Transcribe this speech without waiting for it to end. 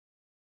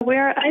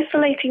We're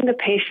isolating the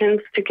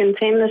patients to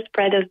contain the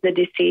spread of the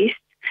disease.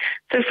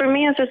 So for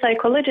me as a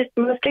psychologist,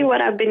 mostly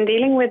what I've been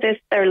dealing with is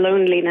their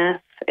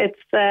loneliness.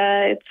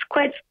 It's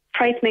quite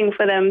frightening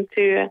for them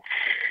to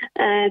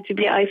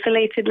be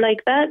isolated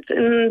like that,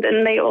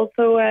 and they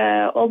also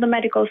all the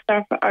medical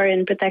staff are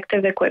in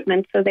protective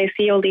equipment, so they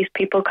see all these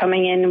people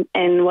coming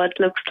in what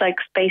looks like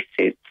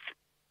spacesuits.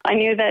 I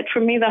knew that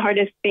for me the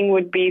hardest thing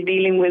would be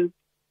dealing with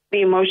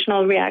the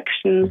emotional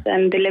reactions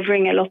and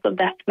delivering a lot of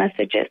death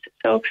messages.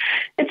 So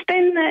it's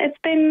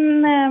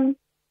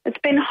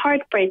been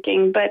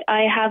heartbreaking, but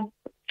I have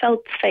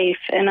felt safe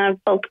and I've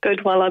felt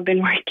good while I've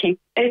been working.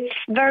 It's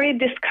very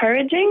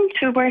discouraging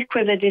to work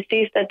with a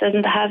disease that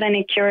doesn't have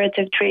any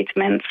curative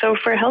treatment. So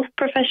for health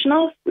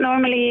professionals,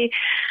 normally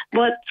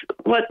what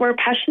we're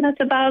passionate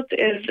about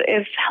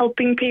is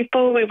helping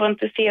people. We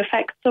want to see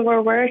effects of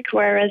our work,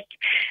 whereas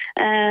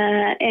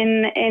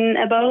in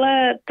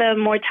Ebola, the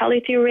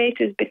mortality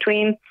rate is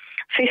between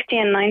 50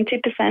 and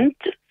 90%.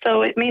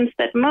 So it means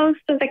that most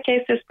of the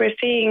cases we're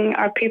seeing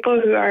are people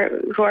who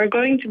are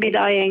going to be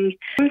dying.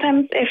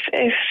 Sometimes if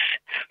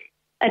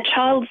a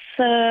child's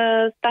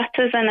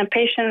status and a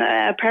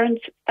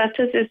parent's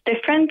status is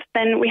different,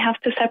 then we have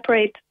to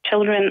separate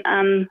children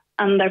and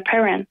their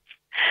parents.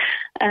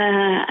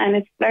 And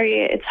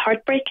it's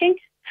heartbreaking.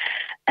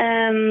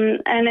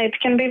 And it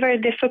can be very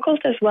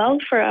difficult as well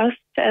for us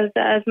as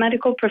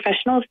medical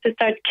professionals to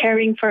start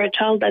caring for a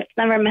child that's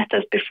never met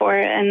us before,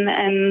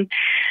 and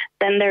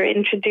then they're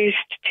introduced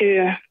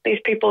to these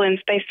people in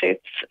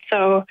spacesuits.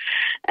 So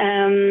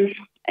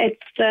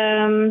it's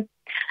an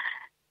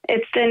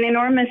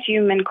enormous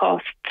human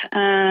cost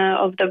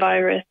of the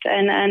virus,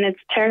 and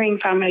it's tearing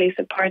families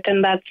apart.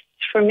 And that's,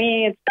 for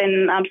me, it's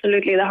been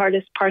absolutely the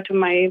hardest part of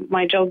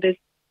my job, is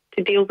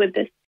to deal with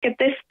this. At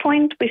this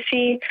point, we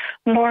see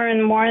more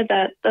and more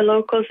that the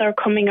locals are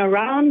coming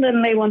around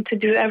and they want to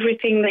do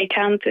everything they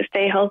can to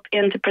stay healthy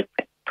and to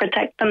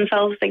protect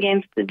themselves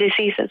against the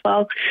disease as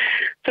well.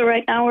 So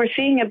right now we're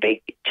seeing a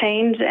big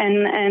change,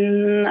 and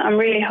I'm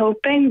really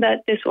hoping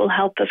that this will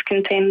help us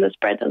contain the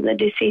spread of the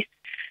disease.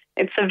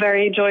 It's a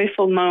very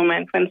joyful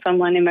moment when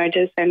someone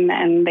emerges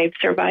and they've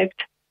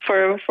survived.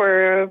 For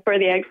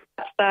the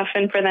staff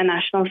and for the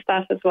national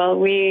staff as well,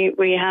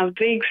 we have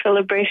big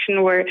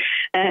celebration where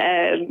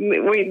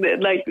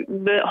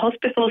the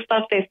hospital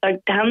staff, they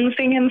start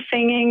dancing and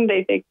singing.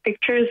 They take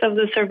pictures of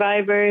the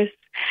survivors,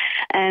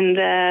 and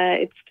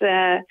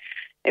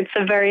it's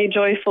a very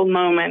joyful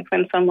moment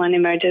when someone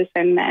emerges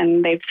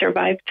and they've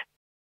survived.